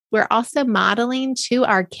we're also modeling to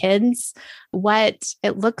our kids what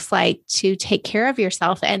it looks like to take care of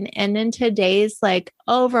yourself. And in today's like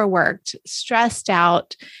overworked, stressed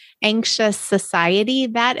out, anxious society,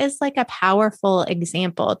 that is like a powerful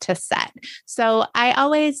example to set. So I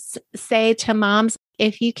always say to moms,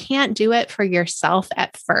 if you can't do it for yourself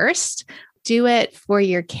at first, do it for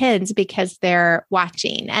your kids because they're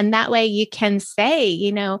watching. And that way you can say,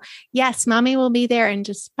 yes, mommy will be there in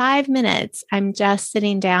just 5 minutes. I'm just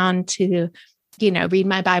sitting down to, read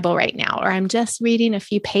my Bible right now, or I'm just reading a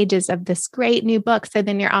few pages of this great new book. So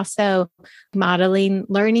then you're also modeling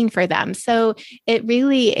learning for them. So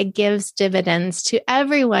it gives dividends to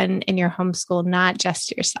everyone in your homeschool, not just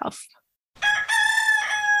yourself.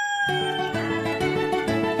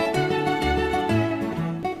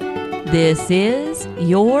 This is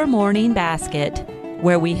Your Morning Basket,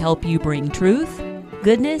 where we help you bring truth,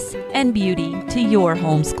 goodness, and beauty to your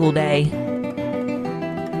homeschool day.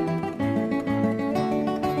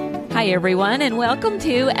 Hi, everyone, and welcome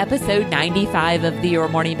to episode 95 of the Your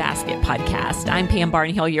Morning Basket podcast. I'm Pam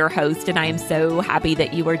Barnhill, your host, and I am so happy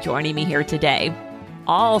that you are joining me here today.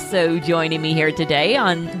 Also joining me here today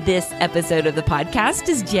on this episode of the podcast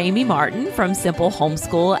is Jamie Martin from Simple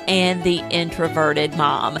Homeschool and the Introverted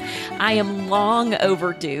Mom. I am long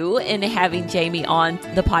overdue in having Jamie on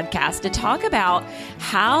the podcast to talk about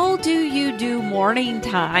how do you do morning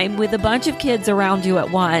time with a bunch of kids around you at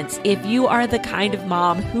once if you are the kind of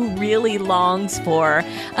mom who really longs for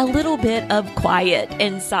a little bit of quiet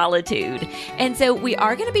and solitude. And so we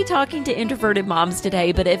are going to be talking to introverted moms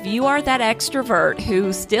today, but if you are that extrovert who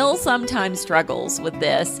still sometimes struggles with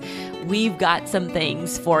this, we've got some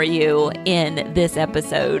things for you in this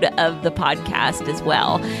episode of the podcast as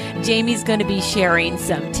well. Jamie's going to be sharing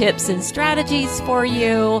some tips and strategies for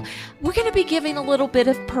you. We're going to be giving a little bit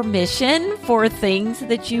of permission for things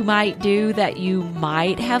that you might do that you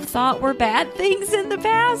might have thought were bad things in the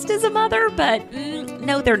past as a mother, but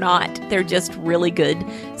no, they're not. They're just really good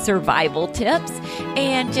survival tips.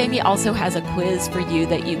 And Jamie also has a quiz for you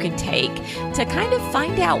that you can take to kind of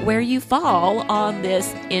find out where you fall on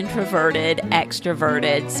this introverted,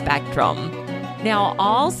 extroverted spectrum. Now,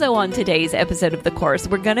 also on today's episode of the course,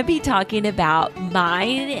 we're going to be talking about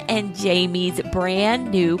mine and Jamie's brand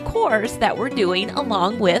new course that we're doing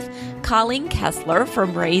along with Colleen Kessler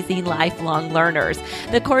from Raising Lifelong Learners.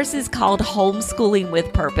 The course is called Homeschooling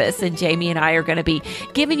with Purpose, and Jamie and I are going to be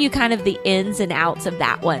giving you kind of the ins and outs of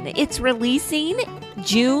that one. It's releasing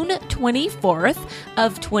June 24th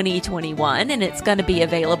of 2021, and it's going to be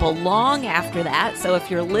available long after that. So if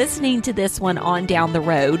you're listening to this one on down the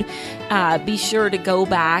road, be sure to go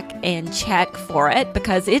back and check for it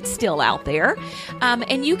because it's still out there.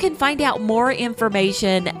 And you can find out more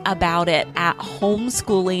information about it at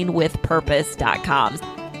homeschoolingwithpurpose.com.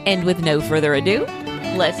 And with no further ado,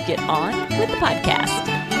 let's get on with the podcast.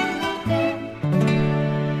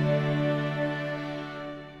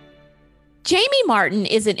 Jamie Martin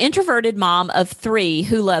is an introverted mom of 3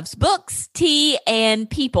 who loves books, tea, and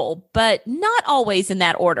people, but not always in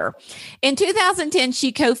that order. In 2010,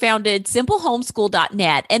 she co-founded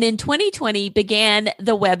simplehomeschool.net, and in 2020 began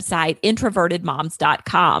the website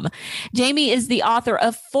introvertedmoms.com. Jamie is the author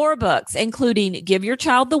of 4 books, including Give Your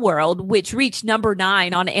Child the World, which reached number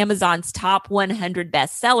 9 on Amazon's top 100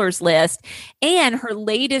 bestsellers list, and her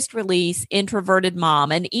latest release, Introverted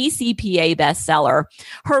Mom, an ECPA bestseller.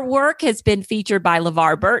 Her work has been featured by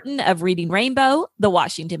LeVar Burton of Reading Rainbow, The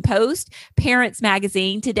Washington Post, Parents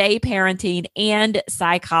Magazine, Today Parenting, and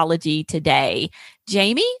Psychology Today.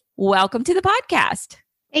 Jamie, welcome to the podcast.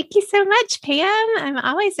 Thank you so much, Pam. I'm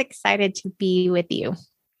always excited to be with you.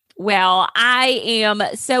 Well, I am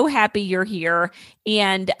so happy you're here.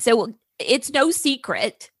 And so it's no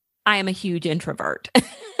secret, I am a huge introvert.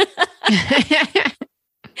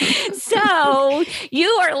 So you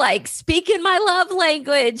are like speaking my love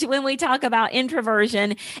language when we talk about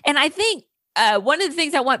introversion. And I think one of the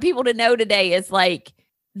things I want people to know today is like,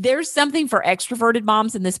 there's something for extroverted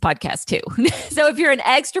moms in this podcast too. So if you're an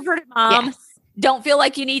extroverted mom, yes, don't feel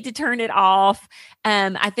like you need to turn it off.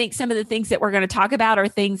 I think some of the things that we're going to talk about are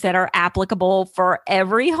things that are applicable for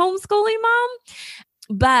every homeschooling mom.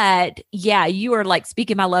 But yeah, you are like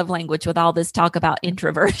speaking my love language with all this talk about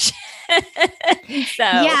introversion.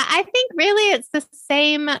 Yeah, I think really it's the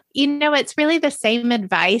same, it's really the same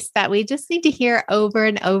advice that we just need to hear over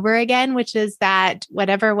and over again, which is that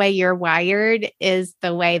whatever way you're wired is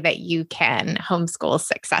the way that you can homeschool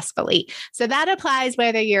successfully. So that applies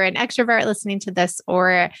whether you're an extrovert listening to this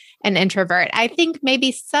or an introvert. I think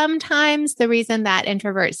maybe sometimes the reason that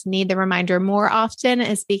introverts need the reminder more often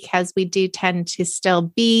is because we do tend to still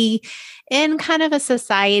be in kind of a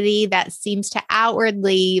society that seems to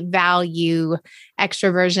outwardly value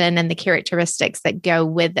extroversion and the characteristics that go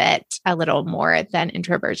with it a little more than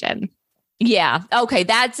introversion. Yeah. Okay.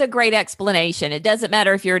 That's a great explanation. It doesn't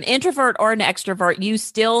matter if you're an introvert or an extrovert, you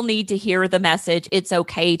still need to hear the message. It's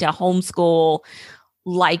okay to homeschool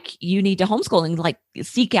like you need to homeschool and like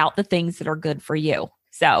seek out the things that are good for you.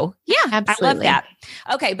 So yeah, absolutely. I love that.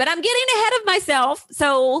 Okay. But I'm getting ahead of myself.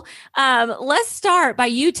 So let's start by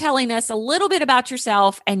you telling us a little bit about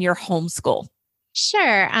yourself and your homeschool.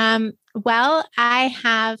 Sure. Well, I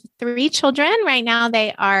have 3 children right now.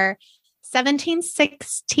 They are 17,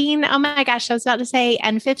 16. Oh my gosh, I was about to say,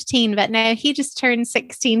 and 15, but no, he just turned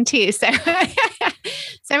 16 too. So,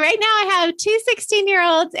 so right now I have 2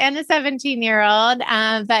 16-year-olds and a 17-year-old,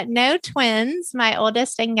 but no twins. My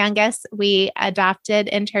oldest and youngest, we adopted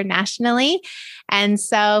internationally. And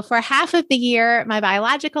so for half of the year, my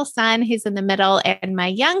biological son, who's in the middle, and my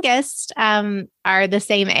youngest are the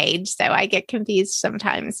same age. So I get confused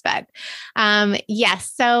sometimes, but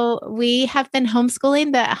yes. So we have been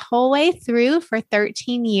homeschooling the whole way through for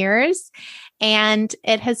 13 years. And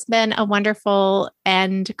it has been a wonderful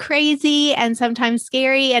and crazy and sometimes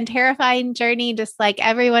scary and terrifying journey, just like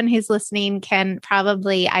everyone who's listening can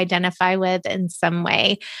probably identify with in some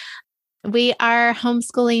way. We are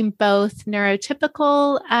homeschooling both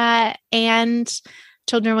neurotypical and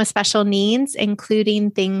children with special needs,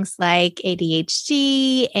 including things like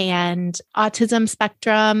ADHD and autism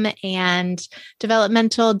spectrum and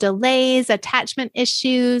developmental delays, attachment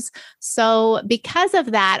issues. So because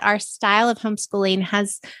of that, our style of homeschooling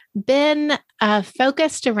has been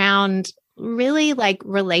focused around really like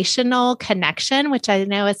relational connection, which I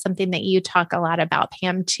know is something that you talk a lot about,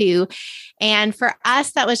 Pam, too. And for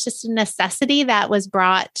us, that was just a necessity that was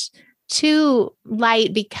brought to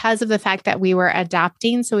light because of the fact that we were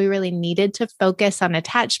adopting. So we really needed to focus on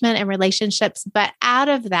attachment and relationships. But out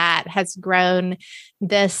of that has grown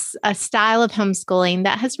this a style of homeschooling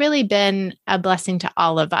that has really been a blessing to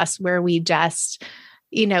all of us, where we just,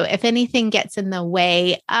 if anything gets in the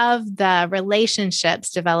way of the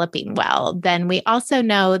relationships developing well, then we also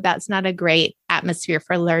know that's not a great atmosphere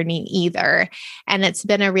for learning either. And it's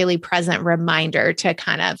been a really present reminder to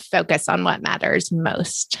kind of focus on what matters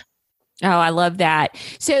most. Oh, I love that.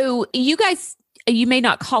 So you guys, you may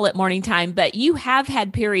not call it morning time, but you have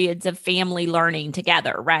had periods of family learning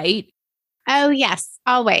together, right? Oh, yes,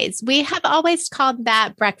 always. We have always called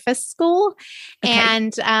that breakfast school. Okay.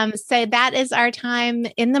 And so that is our time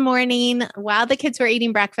in the morning while the kids were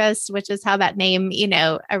eating breakfast, which is how that name,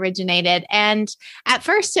 originated. And at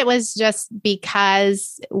first it was just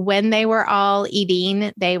because when they were all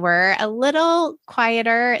eating, they were a little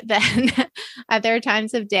quieter than other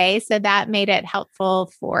times of day. So that made it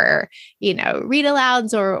helpful for, read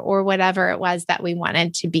alouds or whatever it was that we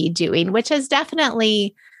wanted to be doing, which has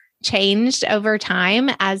definitely changed over time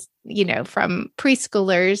as, from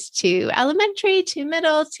preschoolers to elementary to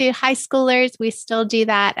middle to high schoolers. We still do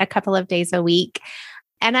that a couple of days a week.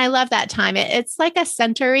 And I love that time. It's like a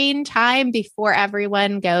centering time before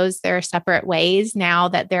everyone goes their separate ways now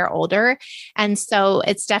that they're older. And so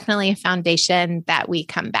it's definitely a foundation that we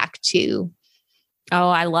come back to. Oh,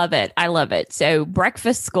 I love it. I love it. So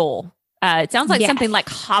breakfast school. It sounds like something like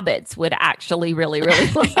hobbits would actually really,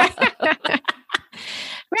 really love.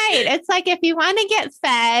 Right. It's like if you want to get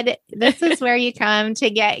fed, this is where you come to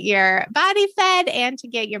get your body fed and to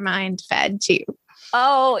get your mind fed too.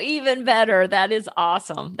 Oh, even better. That is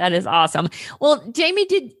awesome. That is awesome. Well, Jamie,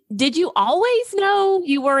 did you always know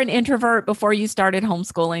you were an introvert before you started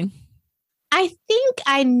homeschooling? I think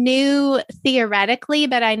I knew theoretically,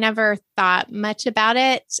 but I never thought much about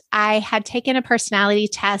it. I had taken a personality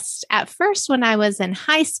test at first when I was in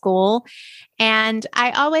high school, and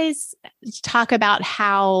I always talk about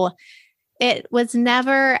how it was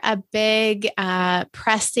never a big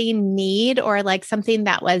pressing need or like something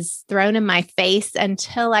that was thrown in my face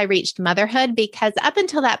until I reached motherhood, because up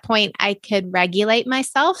until that point, I could regulate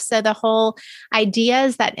myself. So the whole idea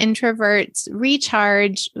is that introverts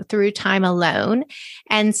recharge through time alone.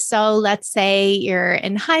 And so let's say you're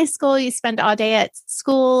in high school, you spend all day at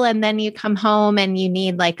school, and then you come home and you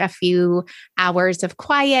need like a few hours of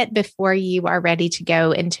quiet before you are ready to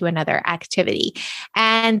go into another activity.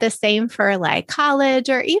 And the same for for like college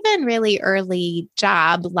or even really early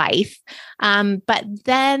job life. But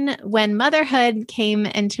then when motherhood came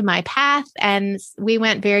into my path and we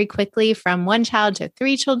went very quickly from one child to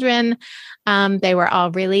three children, they were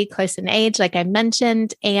all really close in age, like I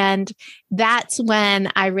mentioned. And that's when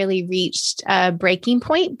I really reached a breaking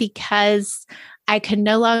point because I could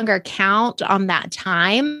no longer count on that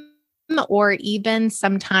time or even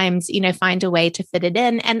sometimes, find a way to fit it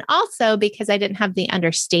in. And also because I didn't have the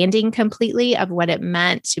understanding completely of what it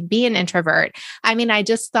meant to be an introvert. I mean, I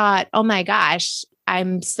just thought, oh my gosh,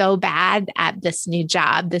 I'm so bad at this new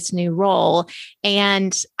job, this new role,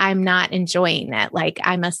 and I'm not enjoying it. Like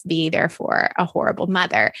I must be therefore a horrible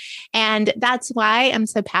mother. And that's why I'm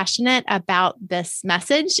so passionate about this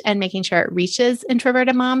message and making sure it reaches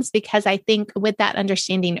introverted moms, because I think with that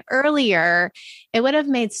understanding earlier, it would have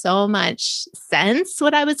made so much sense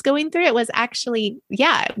what I was going through. It was actually,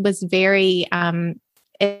 it was very,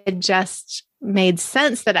 it just made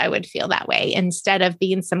sense that I would feel that way instead of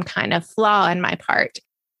being some kind of flaw on my part.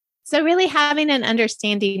 So really having an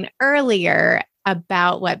understanding earlier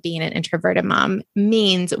about what being an introverted mom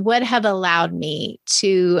means would have allowed me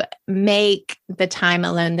to make the time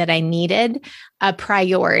alone that I needed a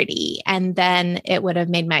priority. And then it would have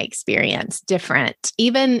made my experience different.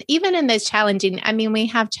 Even in those challenging, we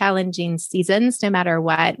have challenging seasons no matter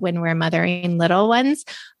what when we're mothering little ones,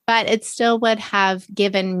 but it still would have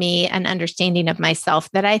given me an understanding of myself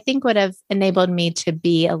that I think would have enabled me to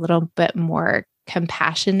be a little bit more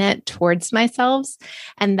compassionate towards myself.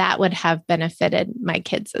 And that would have benefited my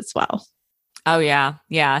kids as well. Oh, yeah.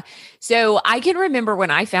 Yeah. So I can remember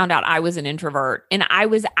when I found out I was an introvert, and I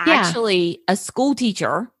was actually a school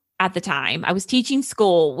teacher at the time. I was teaching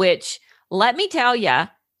school, which, let me tell you,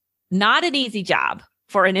 not an easy job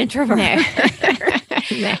for an introvert.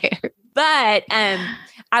 No. But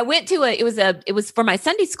I went to it was for my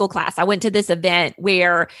Sunday school class. I went to this event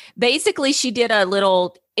where basically she did a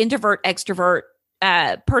little introvert, extrovert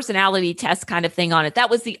personality test kind of thing on it. That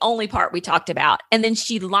was the only part we talked about. And then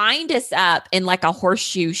she lined us up in like a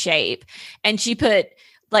horseshoe shape. And she put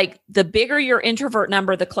like the bigger your introvert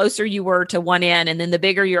number, the closer you were to one end. And then the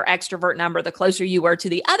bigger your extrovert number, the closer you were to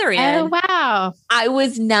the other end. Oh, wow. I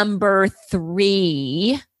was number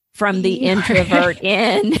 3 from the introvert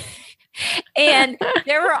end. And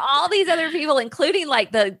there were all these other people, including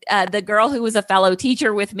like the girl who was a fellow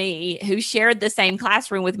teacher with me, who shared the same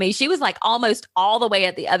classroom with me. She was like almost all the way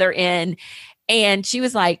at the other end. And she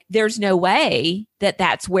was like, there's no way that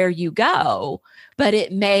that's where you go. But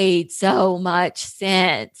it made so much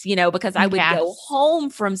sense, because I would go home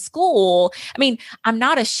from school. I'm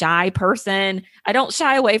not a shy person. I don't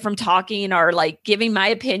shy away from talking or like giving my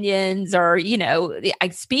opinions or, I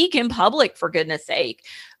speak in public, for goodness sake.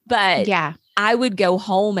 But I would go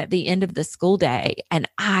home at the end of the school day and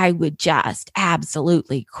I would just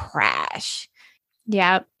absolutely crash.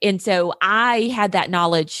 Yeah. And so I had that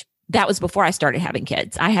knowledge. That was before I started having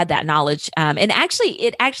kids. I had that knowledge. And it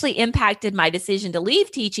actually impacted my decision to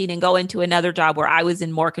leave teaching and go into another job where I was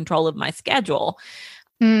in more control of my schedule.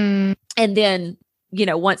 And then,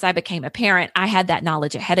 once I became a parent, I had that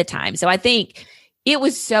knowledge ahead of time. So I think it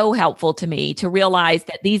was so helpful to me to realize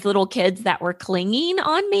that these little kids that were clinging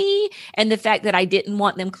on me and the fact that I didn't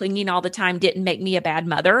want them clinging all the time didn't make me a bad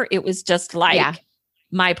mother. It was just like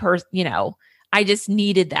my I just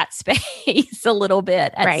needed that space a little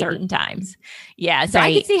bit at certain times. Yeah. So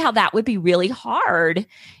I could see how that would be really hard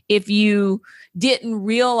if you didn't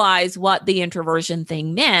realize what the introversion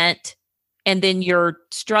thing meant. And then you're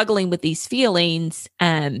struggling with these feelings,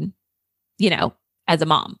 as a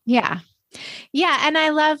mom. Yeah. Yeah. And I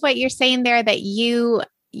love what you're saying there, that you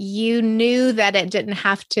knew that it didn't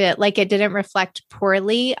have to, like, it didn't reflect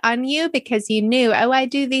poorly on you because you knew, oh, I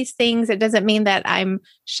do these things. It doesn't mean that I'm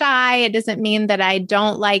shy. It doesn't mean that I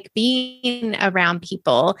don't like being around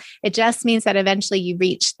people. It just means that eventually you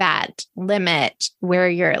reach that limit where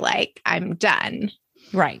you're like, I'm done.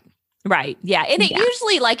 Right. Right. Yeah. And it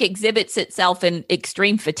usually like exhibits itself in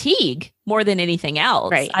extreme fatigue more than anything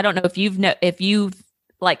else. Right. I don't know if you've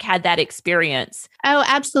like had that experience. Oh,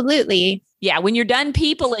 absolutely. Yeah. When you're done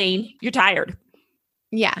peopling, you're tired.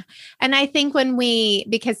 Yeah. And I think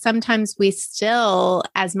because sometimes we still,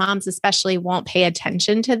 as moms especially, won't pay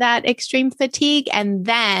attention to that extreme fatigue. And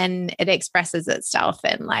then it expresses itself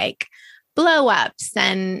in like blow ups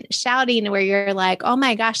and shouting where you're like, oh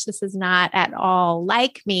my gosh, this is not at all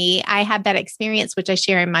like me. I had that experience, which I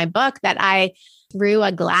share in my book, that I threw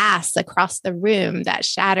a glass across the room that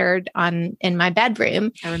shattered in my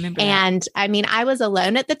bedroom. I remember and that. I was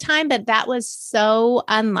alone at the time, but that was so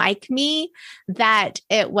unlike me that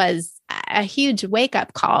it was, a huge wake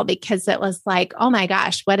up call because it was like, oh my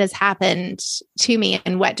gosh, what has happened to me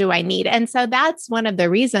and what do I need? And so that's one of the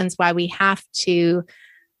reasons why we have to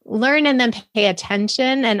learn and then pay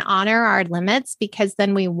attention and honor our limits, because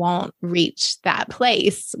then we won't reach that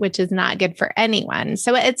place, which is not good for anyone.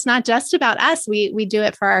 So it's not just about us. We do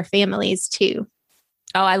it for our families too.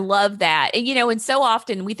 Oh, I love that. And, and so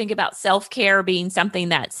often we think about self-care being something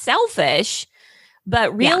that's selfish,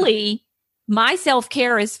 but really my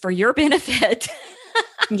self-care is for your benefit.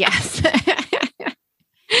 Yes.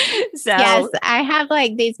 So yes, I have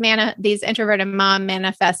like these introverted mom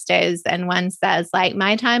manifestos, and one says like,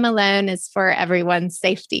 my time alone is for everyone's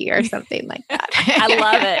safety or something like that. I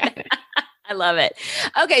love it. I love it.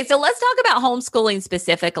 Okay, so let's talk about homeschooling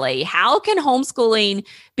specifically. How can homeschooling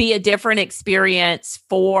be a different experience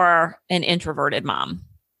for an introverted mom?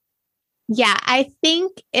 Yeah, I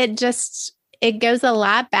think it goes a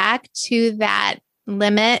lot back to that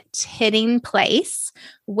limit hitting place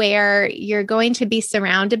where you're going to be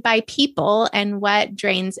surrounded by people, and what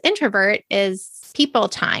drains introvert is people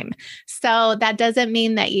time. So that doesn't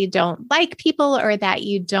mean that you don't like people or that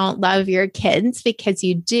you don't love your kids, because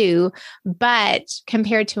you do, but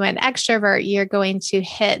compared to an extrovert, you're going to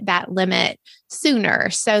hit that limit sooner.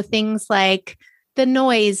 So things like the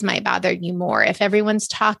noise might bother you more. If everyone's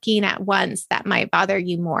talking at once, that might bother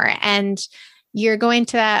you more. And you're going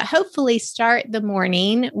to hopefully start the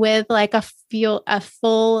morning with like a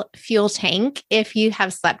full fuel tank if you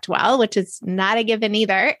have slept well, which is not a given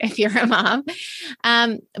either if you're a mom.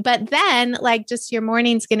 But then like just your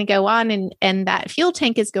morning's going to go on, and that fuel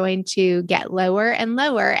tank is going to get lower and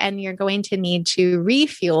lower, and you're going to need to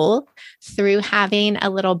refuel through having a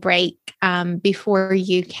little break before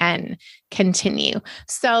you can continue.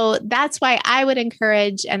 So that's why I would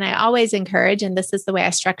encourage, and I always encourage, and this is the way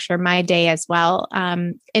I structure my day as well,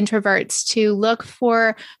 introverts to look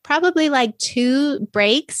for probably like two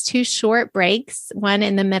short breaks, one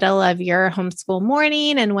in the middle of your homeschool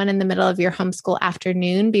morning and one in the middle of your homeschool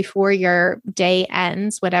afternoon before your day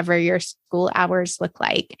ends, whatever your school hours look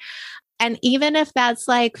like. And even if that's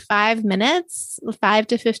like 5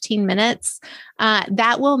 to 15 minutes,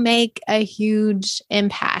 that will make a huge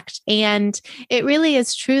impact. And it really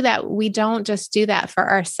is true that we don't just do that for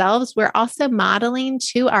ourselves. We're also modeling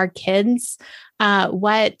to our kids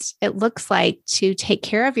what it looks like to take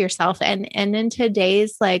care of yourself. And in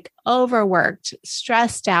today's like overworked,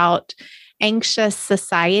 stressed out, anxious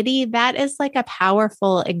society, that is like a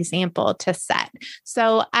powerful example to set.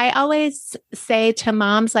 So I always say to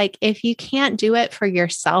moms, like, if you can't do it for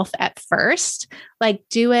yourself at first, like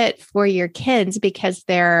do it for your kids because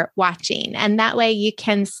they're watching. And that way you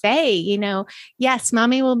can say, yes,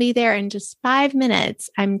 mommy will be there in just 5 minutes.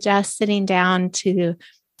 I'm just sitting down to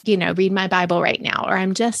read my Bible right now, or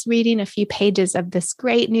I'm just reading a few pages of this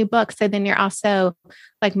great new book. So then you're also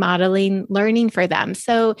like modeling learning for them.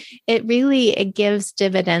 So it gives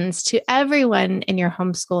dividends to everyone in your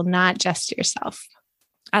homeschool, not just yourself.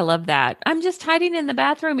 I love that. I'm just hiding in the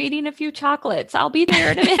bathroom eating a few chocolates. I'll be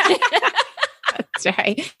there in a minute. That's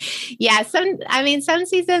right. Yeah. Some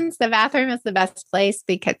seasons the bathroom is the best place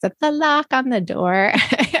because of the lock on the door.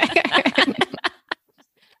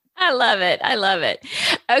 I love it. I love it.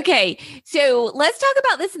 Okay. So let's talk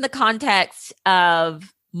about this in the context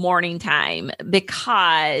of morning time,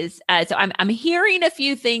 because so I'm hearing a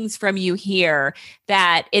few things from you here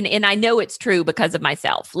that, and I know it's true because of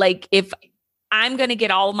myself. Like if I'm going to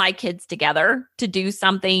get all my kids together to do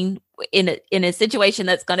something in a situation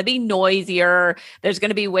that's going to be noisier, there's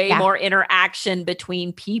going to be way more interaction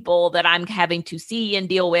between people that I'm having to see and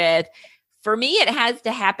deal with. For me, it has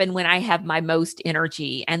to happen when I have my most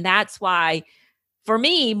energy. And that's why, for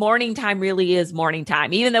me, morning time really is morning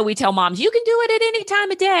time. Even though we tell moms, you can do it at any time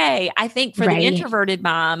of day. I think for the introverted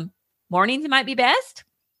mom, mornings might be best.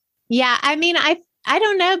 Yeah. I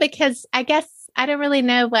don't know, because I guess I don't really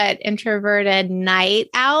know what introverted night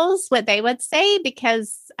owls, what they would say,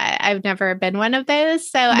 because I've never been one of those.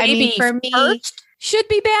 So maybe for me, first should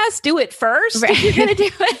be best. Do it first if you're going to do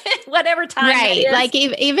it, whatever time. Right. Like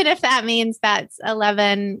even if that means that's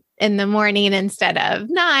 11 in the morning instead of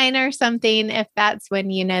 9 or something, if that's when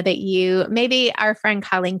that maybe our friend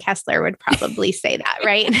Colleen Kessler would probably say that,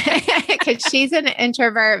 right? Because she's an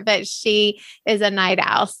introvert, but she is a night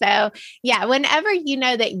owl. So yeah, whenever you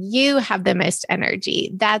know that you have the most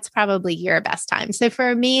energy, that's probably your best time. So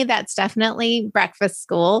for me, that's definitely breakfast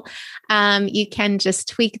school. You can just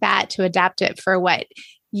tweak that to adapt it for what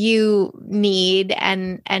you need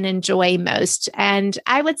and enjoy most. And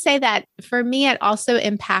I would say that for me, it also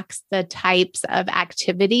impacts the types of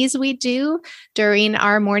activities we do during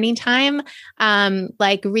our morning time.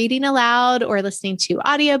 Like reading aloud or listening to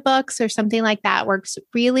audiobooks or something like that works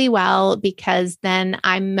really well because then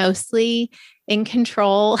I'm mostly in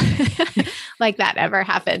control. Like that ever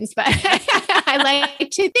happens, but I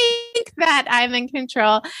like to think that I'm in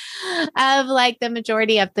control of like the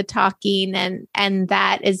majority of the talking, and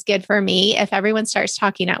that is good for me. If everyone starts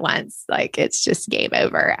talking at once, like it's just game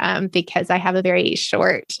over, because I have a very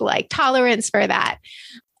short like tolerance for that.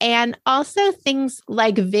 And also things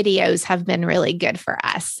like videos have been really good for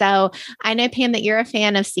us. So I know, Pam, that you're a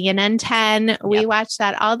fan of CNN 10. Yep. We watch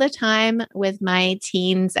that all the time with my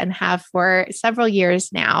teens and have for several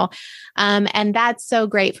years now. And that's so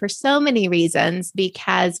great for so many reasons,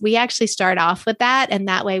 because we actually start off with that. And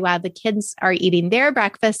that way, while the kids are eating their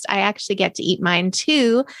breakfast, I actually get to eat mine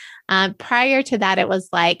too. Prior to that, it was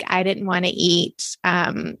like I didn't want to eat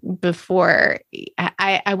before.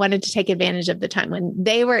 I wanted to take advantage of the time when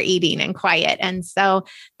they were eating and quiet. And so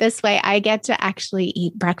this way I get to actually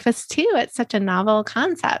eat breakfast too. It's such a novel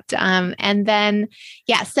concept. And then,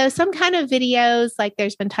 yeah, so some kind of videos, like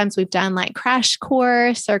there's been times we've done like Crash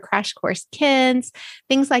Course or Crash Course Kids,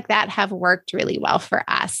 things like that have worked really well for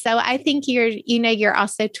us. So I think you're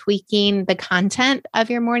also tweaking the content of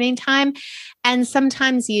your morning time. And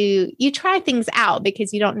sometimes you try things out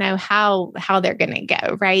because you don't know how they're going to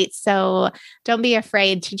go, right? So don't be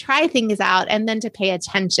afraid to try things out and then to pay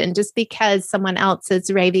attention. Just because someone else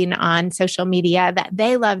is raving on social media that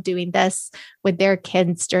they love doing this with their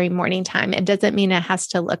kids during morning time, it doesn't mean it has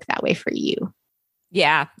to look that way for you.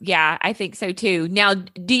 Yeah, I think so too. Now,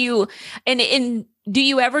 do you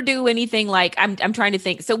ever do anything like, I'm trying to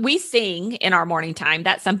think. So we sing in our morning time.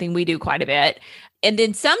 That's something we do quite a bit. And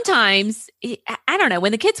then sometimes, I don't know,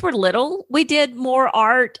 when the kids were little, we did more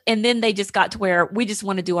art, and then they just got to where we just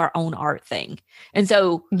want to do our own art thing. And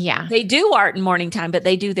so they do art in morning time, but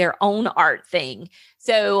they do their own art thing.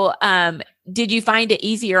 So did you find it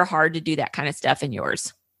easy or hard to do that kind of stuff in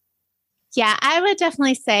yours? Yeah, I would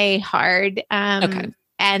definitely say hard. Okay.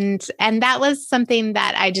 And that was something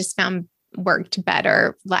that I just found worked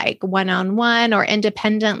better, like one-on-one or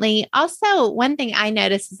independently. Also, one thing I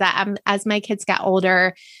noticed is that as my kids got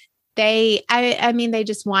older, they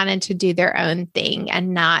just wanted to do their own thing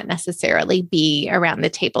and not necessarily be around the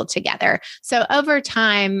table together. So over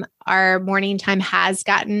time, our morning time has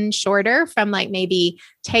gotten shorter, from like maybe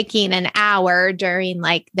taking an hour during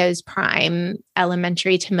like those prime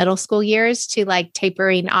elementary to middle school years to like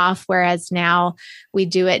tapering off. Whereas now we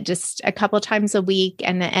do it just a couple times a week,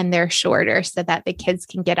 and they're shorter so that the kids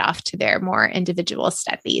can get off to their more individual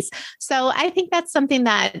studies. So I think that's something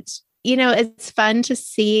that, it's fun to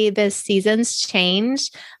see the seasons change,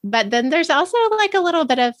 but then there's also like a little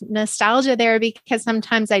bit of nostalgia there, because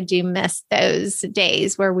sometimes I do miss those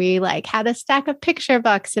days where we like had a stack of picture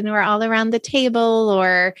books and we're all around the table,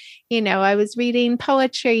 or, I was reading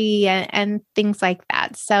poetry and things like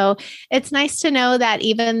that. So it's nice to know that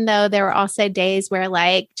even though there were also days where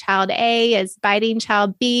like child A is biting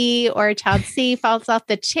child B or child C falls off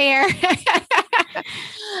the chair,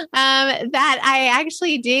 that I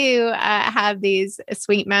actually do have these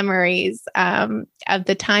sweet memories of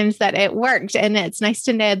the times that it worked. And it's nice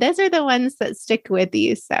to know those are the ones that stick with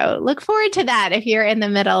you. So look forward to that if you're in the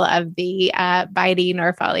middle of the biting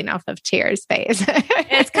or falling off of chairs phase.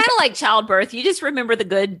 It's kind of like childbirth. You just remember the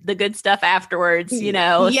good stuff afterwards,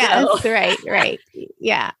 Yes, so. Right.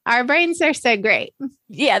 Yeah. Our brains are so great.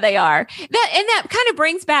 Yeah, they are. That kind of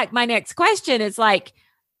brings back my next question. It's like,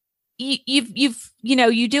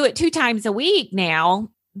 you do it 2 times a week now,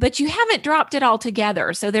 but you haven't dropped it all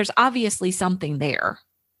together. So there's obviously something there.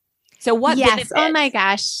 So what? Yes. Benefits? Oh my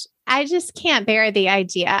gosh. I just can't bear the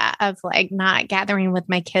idea of like not gathering with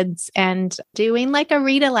my kids and doing like a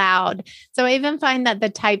read aloud. So I even find that the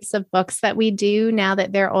types of books that we do now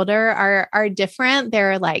that they're older are different.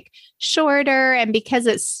 They're like shorter, and because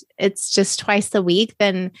it's just twice a week,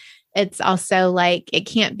 then it's also like, it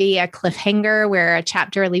can't be a cliffhanger where a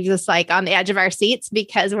chapter leaves us like on the edge of our seats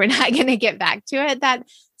because we're not going to get back to it.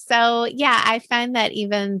 So yeah, I find that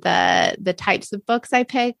even the types of books I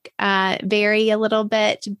pick vary a little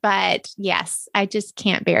bit, but yes, I just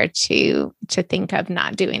can't bear to think of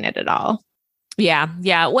not doing it at all.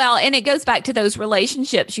 Yeah. Well, and it goes back to those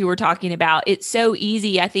relationships you were talking about. It's so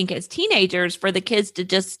easy, I think, as teenagers for the kids to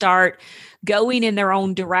just start going in their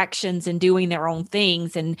own directions and doing their own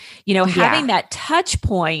things. And, having that touch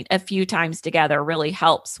point a few times together really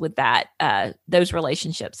helps with that, those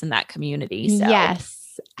relationships in that community. So. Yes.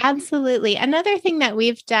 absolutely. Another thing that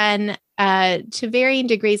we've done to varying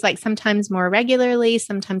degrees, like sometimes more regularly,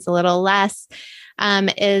 sometimes a little less,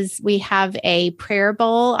 is we have a prayer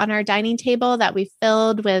bowl on our dining table that we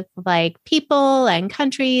filled with like people and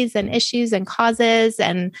countries and issues and causes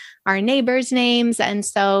and our neighbors' names. And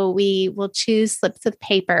so we will choose slips of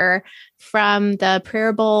paper from the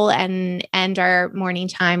prayer bowl and end our morning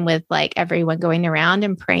time with like everyone going around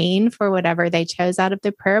and praying for whatever they chose out of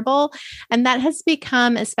the prayer bowl. And that has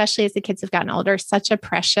become, especially as the kids have gotten older, such a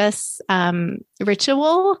precious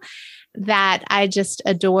ritual that I just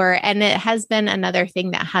adore. And it has been another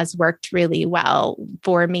thing that has worked really well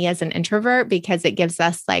for me as an introvert because it gives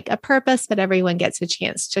us like a purpose, but everyone gets a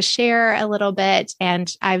chance to share a little bit.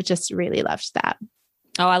 And I've just really loved that.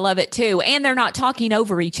 Oh, I love it too. And they're not talking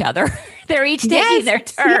over each other. They're each taking their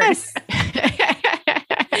turn. Yes.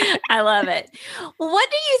 I love it. Well,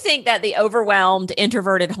 what do you think that the overwhelmed,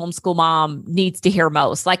 introverted homeschool mom needs to hear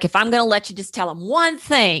most? Like if I'm going to let you just tell them one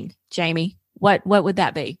thing, Jamie, what would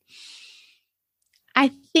that be?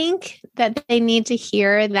 I think that they need to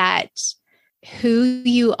hear that who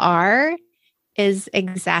you are is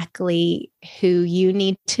exactly who you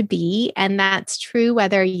need to be. And that's true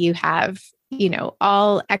whether you have,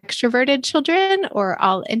 all extroverted children or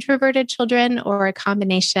all introverted children or a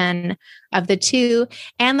combination of the two.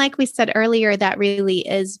 And like we said earlier, that really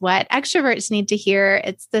is what extroverts need to hear.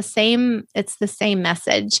 It's the same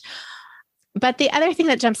message. But the other thing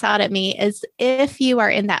that jumps out at me is if you are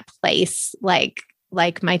in that place, like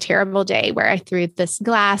my terrible day where I threw this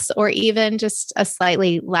glass, or even just a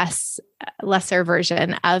slightly lesser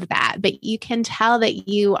version of that, but you can tell that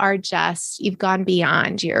you've gone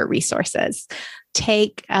beyond your resources.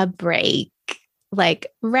 Take a break, like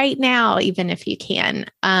right now, even if you can.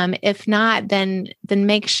 If not, then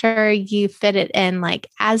make sure you fit it in like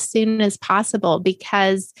as soon as possible,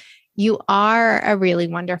 because you are a really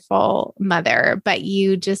wonderful mother, but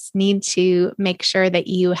you just need to make sure that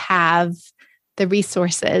you have the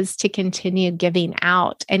resources to continue giving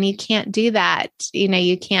out. And you can't do that.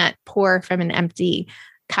 You can't pour from an empty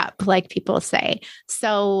cup, like people say.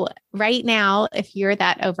 So right now, if you're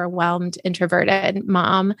that overwhelmed, introverted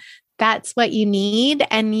mom, that's what you need.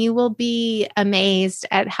 And you will be amazed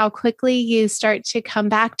at how quickly you start to come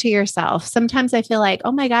back to yourself. Sometimes I feel like,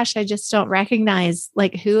 oh my gosh, I just don't recognize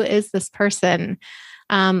like, who is this person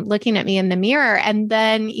looking at me in the mirror. And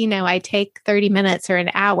then, I take 30 minutes or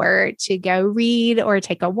an hour to go read or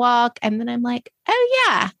take a walk. And then I'm like, oh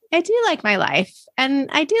yeah, I do like my life and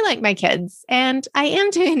I do like my kids and I am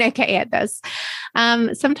doing okay at this.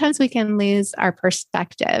 Sometimes we can lose our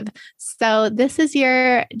perspective. So this is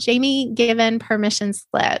your Jamie given permission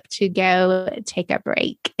slip to go take a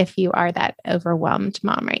break if you are that overwhelmed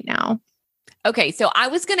mom right now. Okay. So I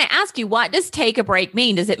was going to ask you, what does take a break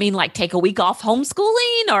mean? Does it mean like take a week off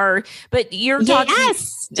homeschooling but you're talking.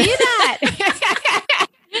 Yes, do that.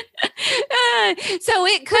 So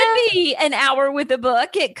it could be an hour with a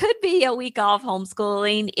book. It could be a week off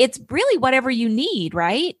homeschooling. It's really whatever you need,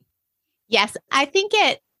 right? Yes. I think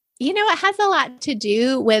it has a lot to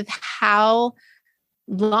do with how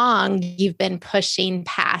long you've been pushing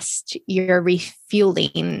past your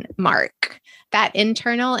refueling mark. That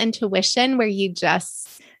internal intuition where you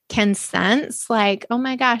just can sense like, oh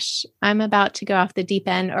my gosh, I'm about to go off the deep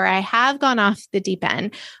end, or I have gone off the deep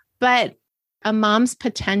end. But a mom's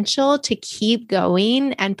potential to keep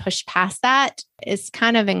going and push past that is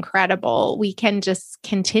kind of incredible. We can just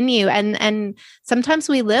continue. And sometimes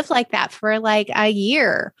we live like that for like a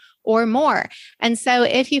year or more. And so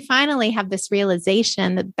if you finally have this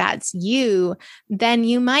realization that that's you, then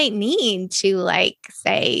you might need to like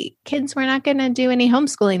say, kids, we're not going to do any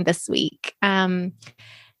homeschooling this week.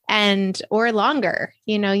 Or longer,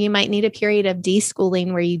 you might need a period of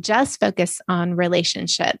deschooling where you just focus on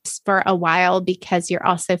relationships for a while, because you're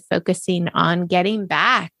also focusing on getting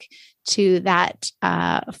back to that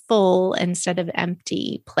full instead of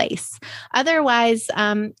empty place. Otherwise,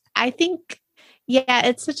 I think, yeah,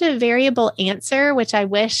 it's such a variable answer, which I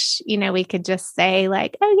wish, we could just say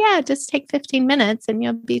like, oh yeah, just take 15 minutes and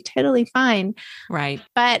you'll be totally fine. Right.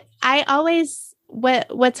 But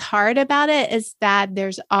what's hard about it is that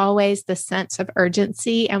there's always the sense of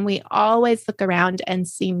urgency, and we always look around and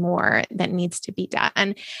see more that needs to be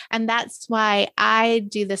done. And that's why I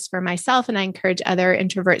do this for myself, and I encourage other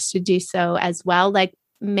introverts to do so as well. Like,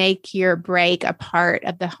 make your break a part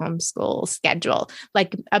of the homeschool schedule.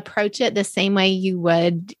 Like, approach it the same way you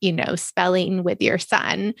would, spelling with your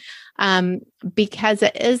son, because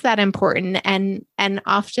it is that important. And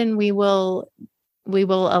often we will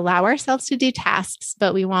allow ourselves to do tasks,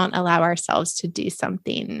 but we won't allow ourselves to do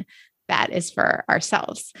something that is for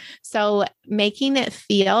ourselves. So making it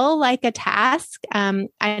feel like a task.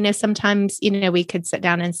 I know sometimes, we could sit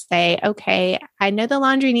down and say, okay, I know the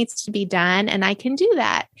laundry needs to be done and I can do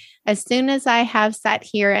that as soon as I have sat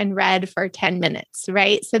here and read for 10 minutes,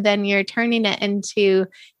 right? So then you're turning it into,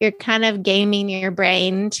 you're kind of gaming your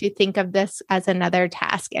brain to think of this as another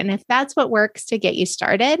task. And if that's what works to get you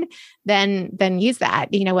started, then use that,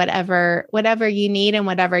 whatever you need and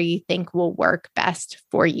whatever you think will work best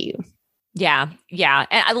for you. Yeah. Yeah.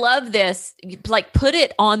 And I love this. Like, put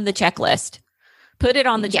it on the checklist. Put it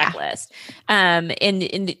on the checklist.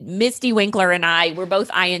 And Misty Winkler and I, we're both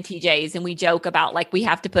INTJs, and we joke about like, we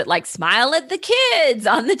have to put like smile at the kids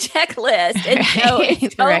on the checklist. And so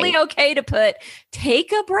it's totally okay to put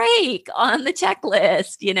take a break on the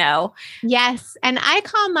checklist, Yes. And I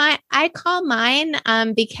call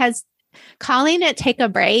mine because calling it take a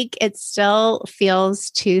break, it still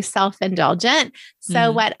feels too self-indulgent.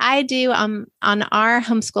 So what I do on our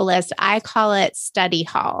homeschool list, I call it study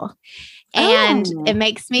hall. And it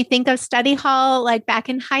makes me think of study hall, like back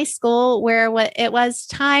in high school, where it was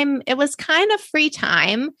kind of free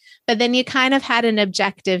time, but then you kind of had an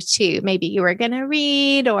objective too. Maybe you were going to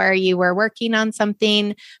read or you were working on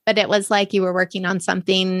something, but it was like you were working on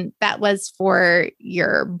something that was for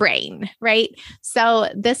your brain, right? So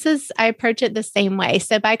I approach it the same way.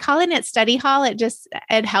 So by calling it study hall,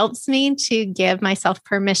 it helps me to give myself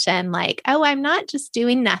permission, like, oh, I'm not just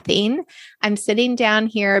doing nothing. I'm sitting down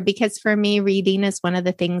here because for me, reading is one of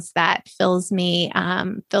the things that fills me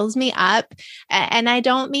up. And I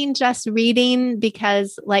don't mean just reading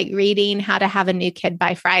because like reading How to Have a New Kid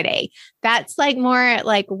by Friday. That's like more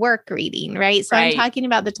like work reading, right? So I'm talking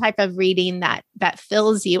about the type of reading that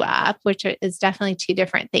fills you up, which is definitely two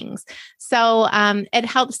different things. So it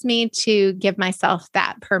helps me to give myself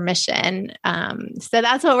that permission. So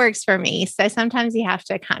that's what works for me. So sometimes you have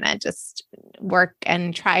to kind of just work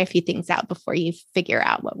and try a few things out before you figure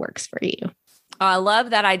out what works for you. Oh, I love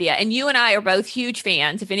that idea. And you and I are both huge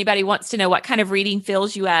fans. If anybody wants to know what kind of reading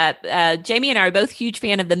fills you up, Jamie and I are both huge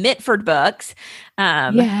fan of the Mitford books.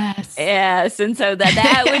 Yes. Yes. And so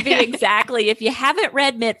that would be exactly, if you haven't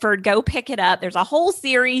read Mitford, go pick it up. There's a whole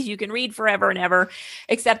series you can read forever and ever,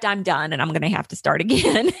 except I'm done and I'm going to have to start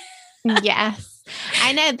again. Yes.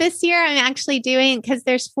 I know this year I'm actually doing, because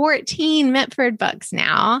there's 14 Mitford books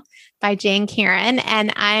now by Jane Karen.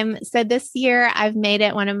 And so this year I've made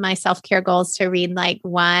it one of my self-care goals to read like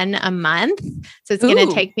one a month. So it's going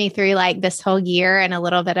to take me through like this whole year and a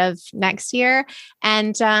little bit of next year.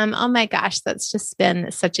 And oh my gosh, that's just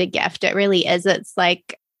been such a gift. It really is.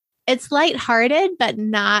 It's lighthearted, but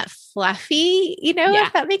not fluffy,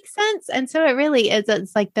 if that makes sense. And so it really is.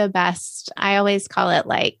 It's like the best. I always call it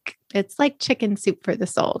like, it's like chicken soup for the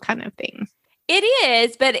soul kind of thing. It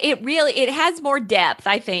is, but it has more depth,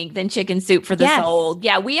 I think, than chicken soup for the soul.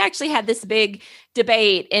 Yeah, we actually had this big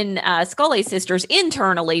debate in Scully Sisters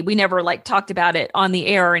internally. We never talked about it on the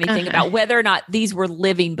air or anything about whether or not these were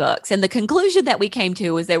living books. And the conclusion that we came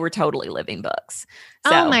to was they were totally living books.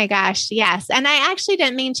 So. Oh my gosh, yes. And I actually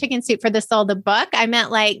didn't mean chicken soup for the soul, the book. I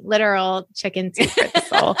meant like literal chicken soup for the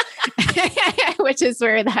soul, which is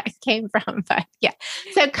where that came from. But yeah.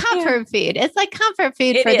 So comfort food. It's like comfort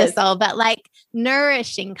food for the soul, but like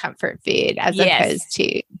nourishing comfort food as opposed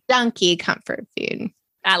to junky comfort food.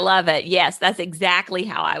 I love it. Yes, that's exactly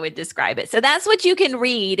how I would describe it. So that's what you can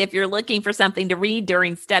read if you're looking for something to read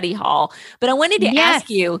during study hall. But I wanted to ask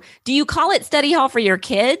you, do you call it study hall for your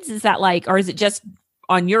kids? Is that or is it just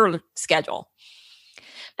on your schedule?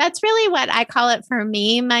 That's really what I call it for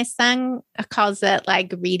me. My son calls it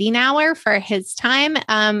like reading hour for his time.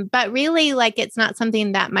 But really it's not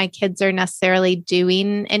something that my kids are necessarily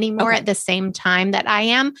doing anymore at the same time that I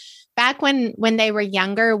am. Back when they were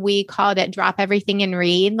younger, we called it drop everything and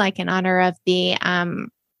read, like in honor of the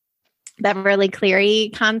Beverly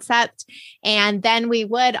Cleary concept. And then we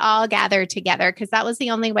would all gather together because that was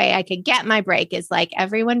the only way I could get my break is like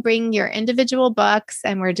everyone bring your individual books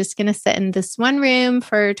and we're just going to sit in this one room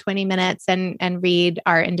for 20 minutes and read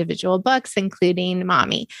our individual books, including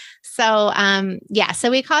mommy. So so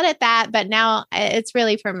we called it that, but now it's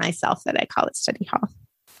really for myself that I call it study hall.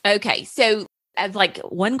 Okay. So as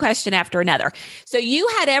one question after another. So you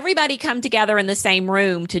had everybody come together in the same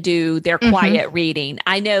room to do their quiet reading.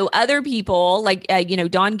 I know other people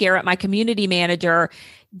Dawn Garrett, my community manager,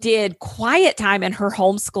 did quiet time in her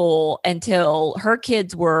homeschool until her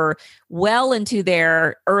kids were well into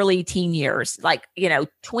their early teen years,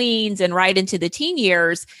 tweens and right into the teen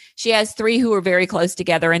years. She has 3 who are very close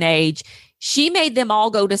together in age. She made them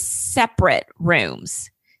all go to separate rooms.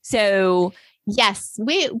 So Yes,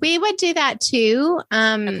 we would do that too.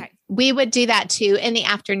 Okay. We would do that too in the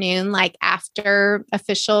afternoon, like after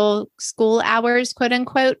official school hours, quote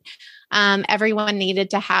unquote. Everyone needed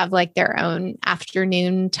to have like their own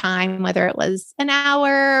afternoon time, whether it was an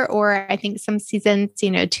hour or I think some seasons,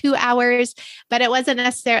 2 hours, but it wasn't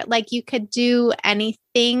necessarily like you could do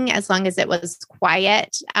anything as long as it was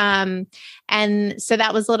quiet. And so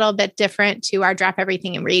that was a little bit different to our drop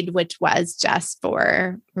everything and read, which was just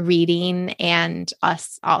for reading and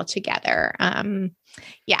us all together.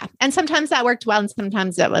 Yeah. And sometimes that worked well. And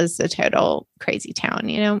sometimes it was a total crazy town,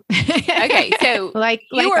 Okay. So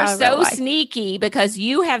you are so sneaky because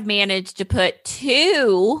you have managed to put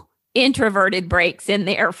 2 introverted breaks in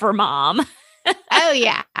there for mom. Oh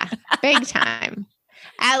yeah. Big time.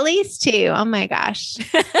 At least 2. Oh my gosh.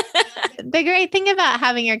 The great thing about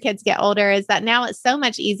having your kids get older is that now it's so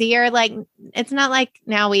much easier. Like, it's not like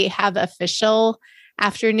now we have official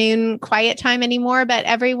afternoon quiet time anymore, but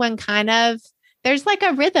everyone there's like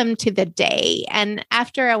a rhythm to the day. And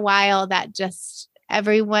after a while, that just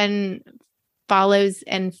everyone follows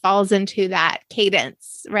and falls into that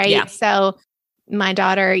cadence, right? Yeah. So my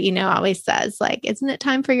daughter, always says like, isn't it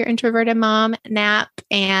time for your introverted mom nap?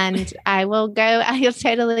 And I'll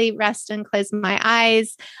totally rest and close my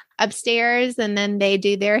eyes upstairs, and then they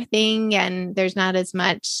do their thing, and there's not as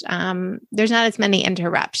many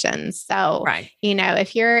interruptions. So, right.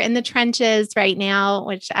 If you're in the trenches right now,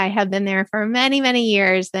 which I have been there for many, many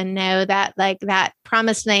years, then know that like that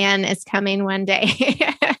promised land is coming one day.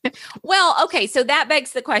 Well, okay. So that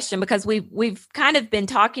begs the question, because we've kind of been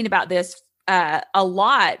talking about this a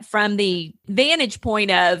lot from the vantage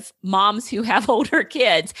point of moms who have older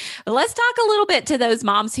kids. But let's talk a little bit to those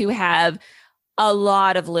moms who have a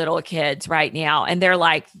lot of little kids right now. And they're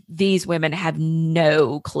like, these women have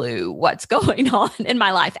no clue what's going on in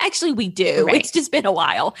my life. Actually, we do. Right. It's just been a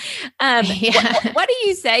while. What do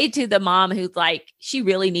you say to the mom who's like, she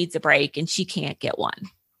really needs a break and she can't get one?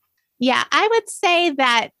 Yeah, I would say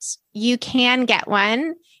that you can get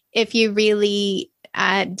one if you really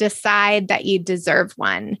decide that you deserve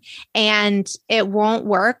one. And it won't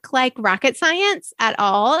work like rocket science at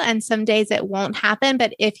all. And some days it won't happen.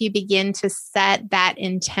 But if you begin to set that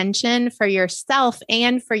intention for yourself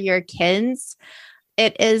and for your kids,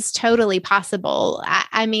 it is totally possible.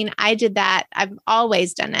 I mean, I did that. I've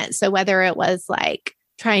always done it. So whether it was like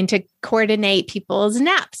trying to coordinate people's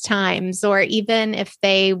naps times, or even if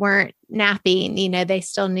they weren't napping, they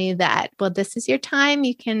still knew that, well, this is your time.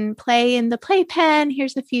 You can play in the playpen.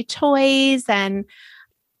 Here's a few toys. And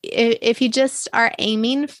if you just are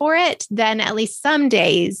aiming for it, then at least some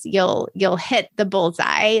days you'll hit the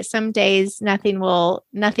bullseye. Some days nothing will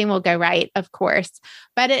go right, of course,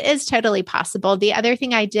 but it is totally possible. The other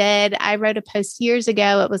thing I wrote a post years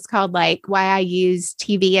ago. It was called like why I use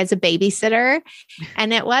TV as a babysitter.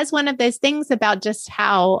 And it was one of those things about just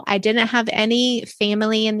how I didn't have any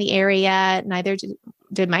family in the area. Neither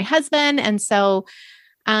did my husband. And so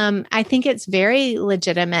I think it's very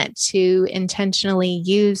legitimate to intentionally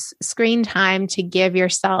use screen time to give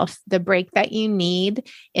yourself the break that you need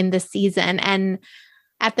in the season. And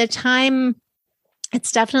at the time,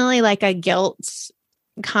 it's definitely like a guilt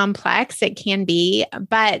complex. It can be,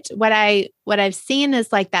 but what I've seen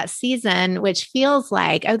is like that season, which feels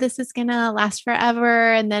like, oh, this is going to last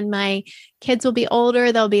forever. And then my kids will be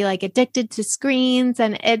older. They'll be like addicted to screens.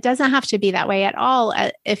 And it doesn't have to be that way at all.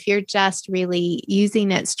 If you're just really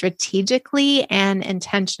using it strategically and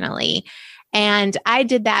intentionally. And I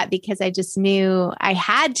did that because I just knew I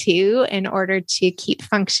had to in order to keep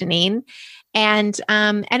functioning. And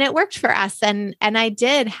it worked for us. And I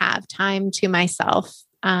did have time to myself,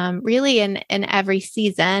 really in every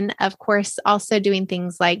season. Of course, also doing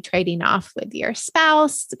things like trading off with your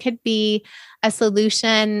spouse could be a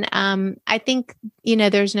solution. I think,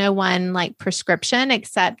 there's no one like prescription,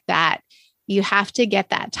 except that you have to get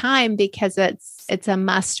that time because it's a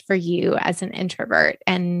must for you as an introvert.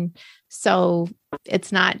 And so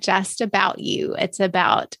it's not just about you, it's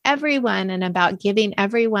about everyone and about giving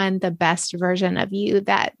everyone the best version of you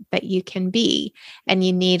that you can be. And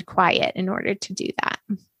you need quiet in order to do that.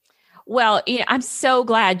 Well, I'm so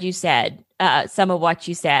glad you said some of what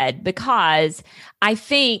you said, because I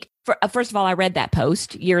think, first of all, I read that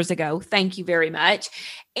post years ago. Thank you very much.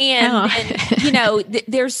 And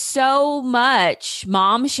there's so much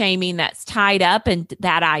mom shaming that's tied up in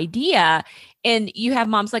that idea. And you have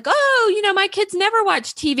moms like, oh, my kids never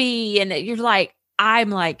watch TV. And you're like,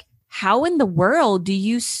 I'm like, how in the world do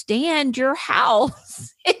you stand your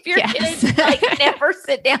house if your kids never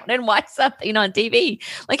sit down and watch something on TV?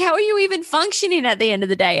 Like, how are you even functioning at the end of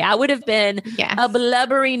the day? I would have been a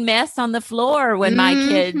blubbering mess on the floor when my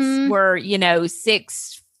kids were,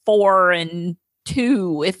 6, 4, and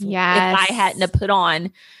 2. If I hadn't have put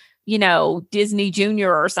on, Disney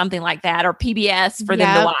Junior or something like that, or PBS for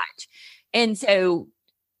them to watch. And so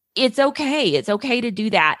it's okay. It's okay to do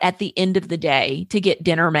that at the end of the day, to get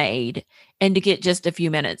dinner made and to get just a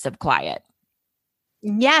few minutes of quiet.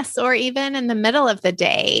 Yes. Or even in the middle of the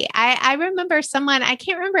day. I remember someone, I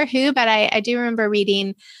can't remember who, but I do remember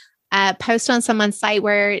reading a post on someone's site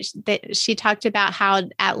where she talked about how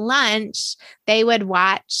at lunch they would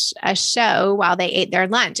watch a show while they ate their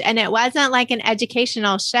lunch. And it wasn't like an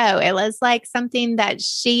educational show. It was like something that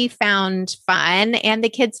she found fun and the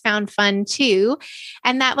kids found fun too.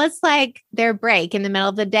 And that was like their break in the middle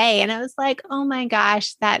of the day. And I was like, oh my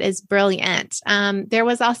gosh, that is brilliant. There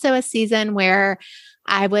was also a season where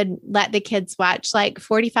I would let the kids watch like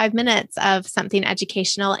 45 minutes of something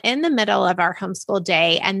educational in the middle of our homeschool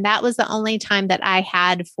day. And that was the only time that I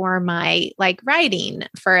had for my writing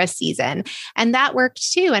for a season. And that worked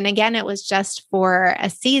too. And again, it was just for a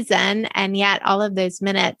season. And yet all of those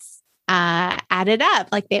minutes added up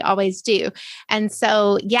like they always do. And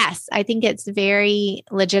so, yes, I think it's very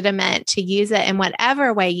legitimate to use it in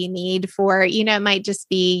whatever way you need for, it might just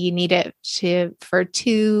be you need it for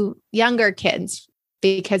 2 younger kids,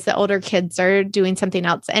 because the older kids are doing something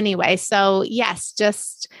else anyway. So yes,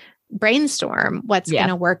 just brainstorm what's going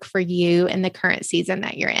to work for you in the current season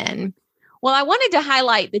that you're in. Well, I wanted to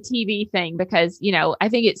highlight the TV thing because, I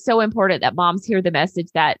think it's so important that moms hear the message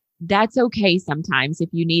that that's okay sometimes if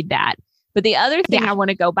you need that. But the other thing I want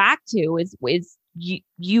to go back to is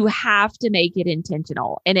you have to make it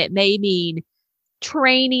intentional. And it may mean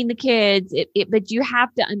training the kids, but you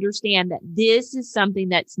have to understand that this is something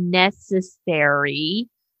that's necessary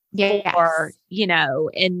for,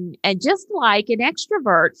 and just like an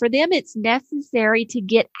extrovert, for them, it's necessary to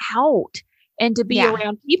get out and to be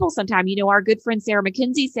around people sometime. Our good friend Sarah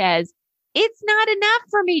McKenzie says, it's not enough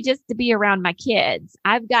for me just to be around my kids.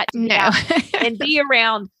 I've got to get out and be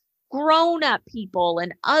around grown-up people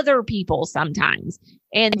and other people sometimes.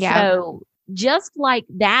 And so just like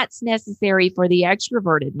that's necessary for the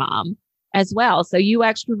extroverted mom as well. So you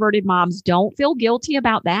extroverted moms, don't feel guilty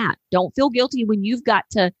about that. Don't feel guilty when you've got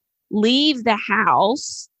to leave the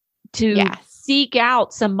house to seek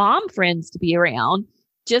out some mom friends to be around.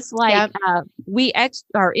 Just like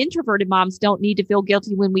our introverted moms don't need to feel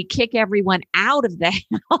guilty when we kick everyone out of the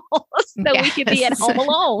house so we can be at home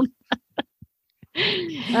alone.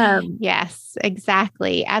 Yes,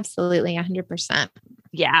 exactly. Absolutely. 100%.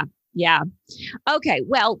 Yeah. Okay.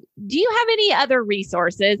 Well, do you have any other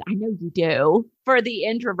resources? I know you do, for the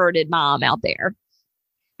introverted mom out there.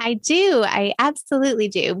 I do. I absolutely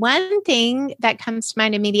do. One thing that comes to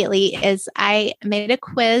mind immediately is I made a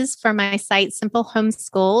quiz for my site, Simple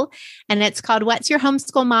Homeschool, and it's called What's Your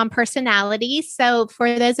Homeschool Mom Personality? So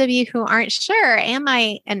for those of you who aren't sure, am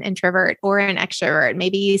I an introvert or an extrovert?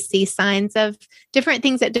 Maybe you see signs of different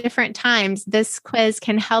things at different times. This quiz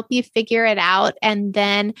can help you figure it out. And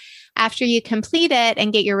then after you complete it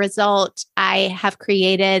and get your result, I have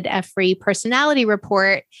created a free personality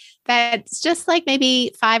report that's just like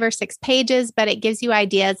maybe 5 or 6 pages, but it gives you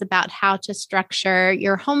ideas about how to structure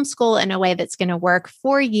your homeschool in a way that's going to work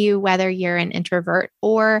for you, whether you're an introvert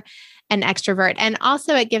or an extrovert. And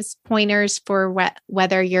also it gives pointers for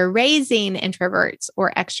whether you're raising introverts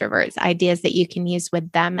or extroverts, ideas that you can use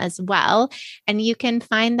with them as well. And you can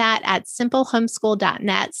find that at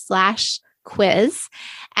simplehomeschool.net/quiz.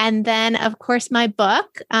 And then, of course, my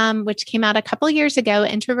book, which came out a couple years ago,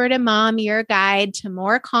 Introverted Mom, Your Guide to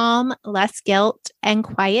More Calm, Less Guilt, and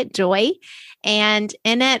Quiet Joy. And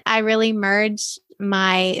in it, I really merged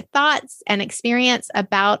my thoughts and experience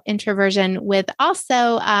about introversion with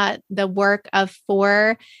also the work of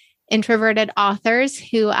 4 introverted authors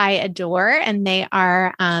who I adore. And they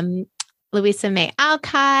are Louisa May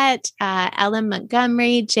Alcott, Ellen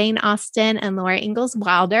Montgomery, Jane Austen, and Laura Ingalls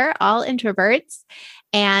Wilder, all introverts.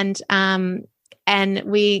 And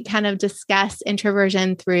we kind of discuss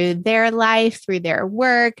introversion through their life, through their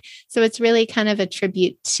work. So it's really kind of a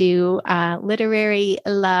tribute to literary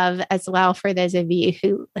love as well for those of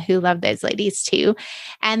you who love those ladies too.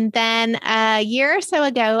 And then a year or so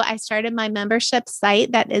ago, I started my membership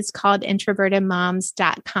site that is called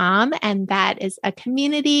introvertedmoms.com. And that is a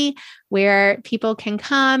community where people can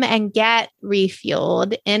come and get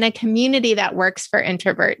refueled in a community that works for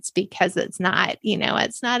introverts, because it's not,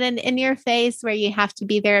 it's not an in your face where you have to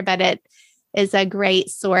be there, but is a great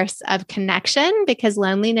source of connection because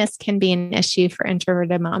loneliness can be an issue for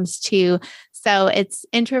introverted moms too. So it's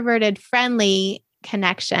introverted friendly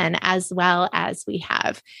connection as well as we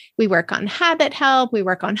work on habit help, we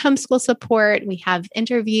work on homeschool support, we have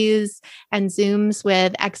interviews and Zooms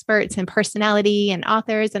with experts in personality and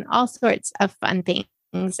authors and all sorts of fun things.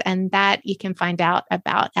 And that you can find out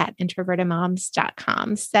about at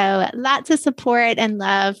introvertedmoms.com. So lots of support and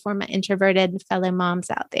love for my introverted fellow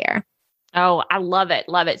moms out there. Oh, I love it.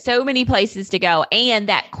 Love it. So many places to go. And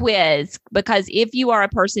that quiz, because if you are a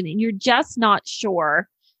person and you're just not sure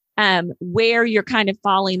where you're kind of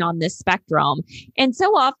falling on this spectrum. And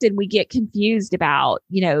so often we get confused about,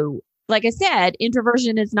 like I said,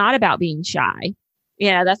 introversion is not about being shy.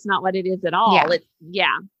 Yeah, that's not what it is at all.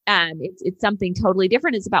 It's something totally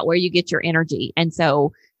different. It's about where you get your energy. And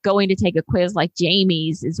so going to take a quiz like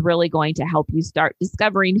Jamie's is really going to help you start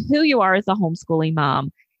discovering who you are as a homeschooling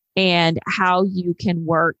mom and how you can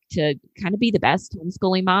work to kind of be the best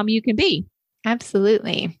homeschooling mom you can be.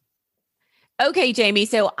 Absolutely. Okay, Jamie.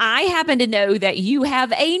 So I happen to know that you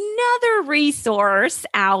have another resource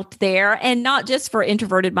out there, and not just for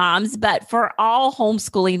introverted moms, but for all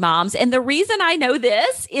homeschooling moms. And the reason I know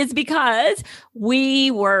this is because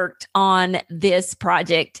we worked on this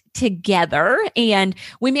project together and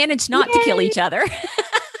we managed not to kill each other.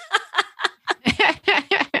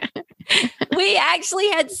 We actually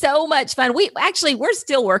had so much fun. We're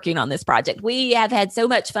still working on this project. We have had so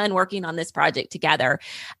much fun working on this project together.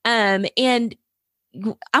 And I'm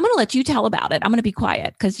going to let you tell about it. I'm going to be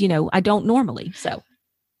quiet because, I don't normally. So.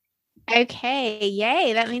 Okay.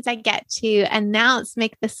 Yay. That means I get to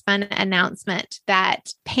make this fun announcement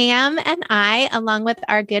that Pam and I, along with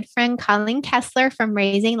our good friend Colleen Kessler from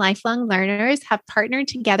Raising Lifelong Learners, have partnered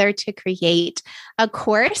together to create a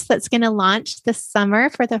course that's going to launch this summer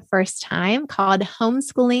for the first time called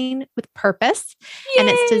Homeschooling with Purpose. Yay! And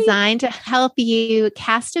it's designed to help you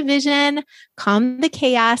cast a vision, calm the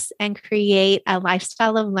chaos, and create a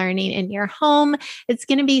lifestyle of learning in your home. It's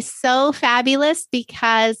going to be so fabulous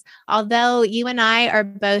because although you and I are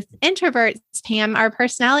both introverts, Pam, our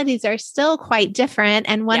personalities are still quite different.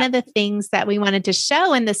 And one of the things that we wanted to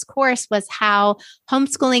show in this course was how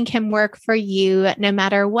homeschooling can work for you, no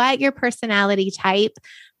matter what your personality type,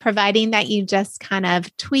 providing that you just kind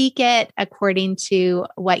of tweak it according to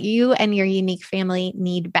what you and your unique family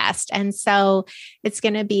need best. And so it's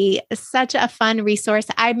going to be such a fun resource.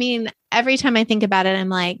 I mean, every time I think about it, I'm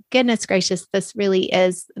like, goodness gracious, this really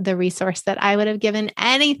is the resource that I would have given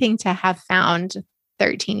anything to have found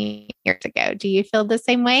 13 years ago. Do you feel the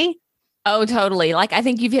same way? Oh, totally. Like, I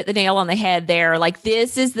think you've hit the nail on the head there. Like,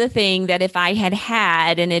 this is the thing that if I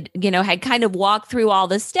had and it, had kind of walked through all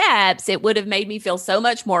the steps, it would have made me feel so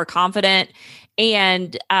much more confident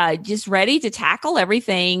and just ready to tackle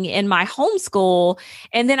everything in my homeschool.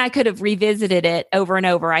 And then I could have revisited it over and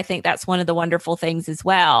over. I think that's one of the wonderful things as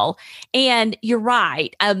well. And you're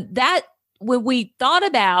right. That when we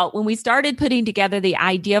started putting together the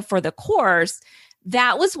idea for the course,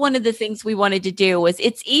 that was one of the things we wanted to do. Was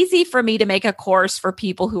it's easy for me to make a course for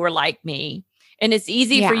people who are like me. And it's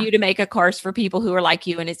easy for you to make a course for people who are like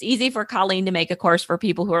you. And it's easy for Colleen to make a course for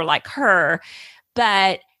people who are like her.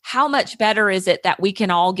 But how much better is it that we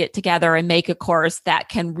can all get together and make a course that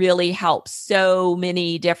can really help so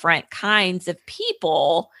many different kinds of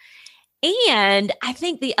people? And I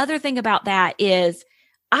think the other thing about that is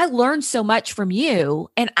I learned so much from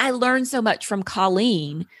you and I learned so much from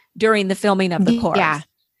Colleen during the filming of the course. Yeah.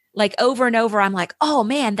 Like over and over, I'm like, oh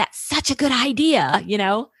man, that's such a good idea,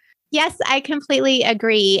 Yes, I completely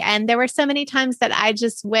agree. And there were so many times that I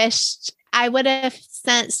just wished I would have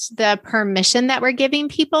sensed the permission that we're giving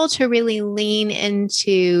people to really lean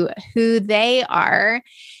into who they are.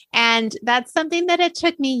 And that's something that it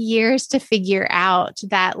took me years to figure out,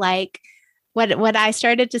 that like what I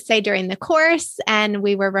started to say during the course and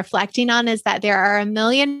we were reflecting on is that there are a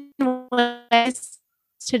million ways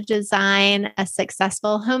to design a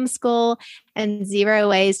successful homeschool and 0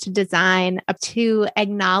 ways to design, to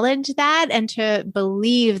acknowledge that and to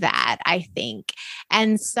believe that, I think.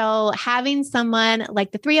 And so having someone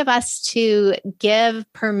like the three of us to give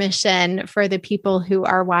permission for the people who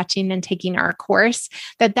are watching and taking our course,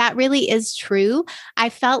 that really is true. I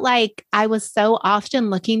felt like I was so often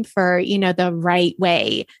looking for, the right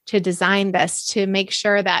way to design this to make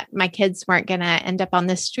sure that my kids weren't going to end up on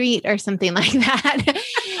the street or something like that.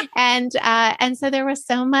 And so there was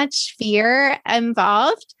so much fear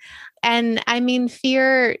involved. And I mean,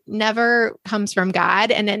 fear never comes from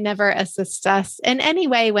God and it never assists us in any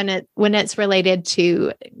way when it's related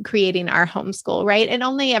to creating our homeschool, right? It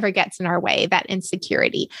only ever gets in our way, that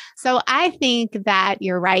insecurity. So I think that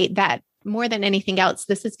you're right, that more than anything else,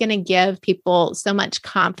 this is going to give people so much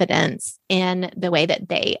confidence in the way that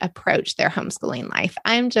they approach their homeschooling life.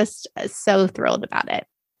 I'm just so thrilled about it.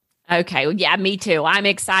 Okay. Well, yeah, me too. I'm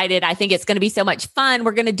excited. I think it's going to be so much fun.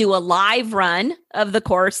 We're going to do a live run of the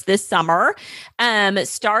course this summer.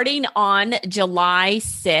 Starting on July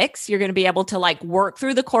 6th, you're going to be able to work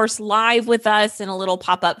through the course live with us in a little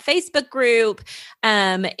pop-up Facebook group.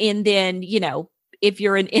 And then, if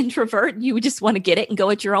you're an introvert, you just want to get it and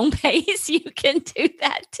go at your own pace, you can do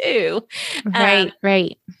that too. Right.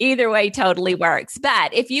 Either way totally works.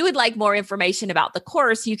 But if you would like more information about the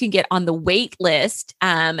course, you can get on the wait list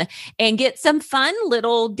and get some fun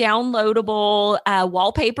little downloadable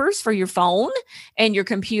wallpapers for your phone and your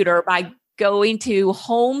computer by going to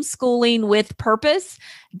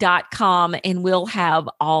homeschoolingwithpurpose.com, and we'll have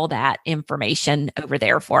all that information over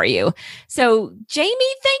there for you. So, Jamie,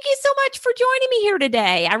 thank you so much for joining me here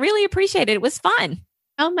today. I really appreciate it. It was fun.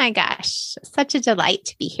 Oh my gosh, such a delight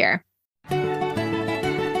to be here.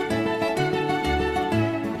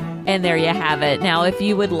 And there you have it. Now, if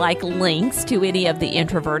you would like links to any of the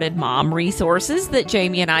Introverted Mom resources that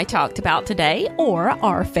Jamie and I talked about today, or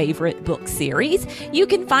our favorite book series, you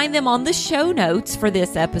can find them on the show notes for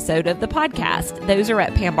this episode of the podcast. Those are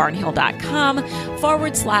at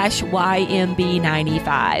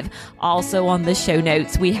pambarnhill.com/YMB95. Also on the show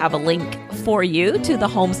notes, we have a link for you to the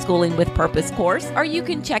Homeschooling with Purpose course, or you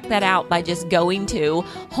can check that out by just going to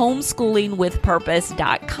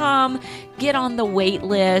homeschoolingwithpurpose.com. Get on the wait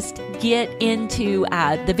list, get into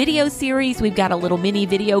the video series. We've got a little mini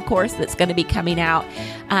video course that's going to be coming out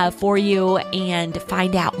for you, and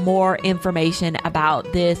find out more information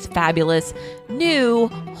about this fabulous new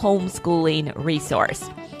homeschooling resource.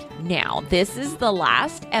 Now, this is the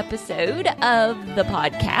last episode of the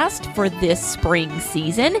podcast for this spring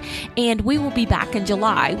season, and we will be back in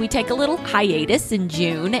July. We take a little hiatus in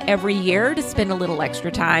June every year to spend a little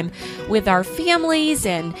extra time with our families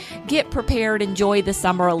and get prepared, enjoy the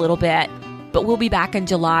summer a little bit. But we'll be back in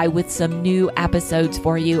July with some new episodes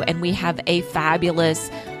for you, and we have a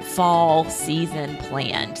fabulous fall season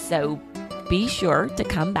planned. So be sure to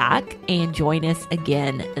come back and join us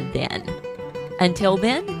again then. Until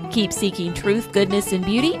then, keep seeking truth, goodness, and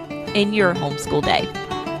beauty in your homeschool day.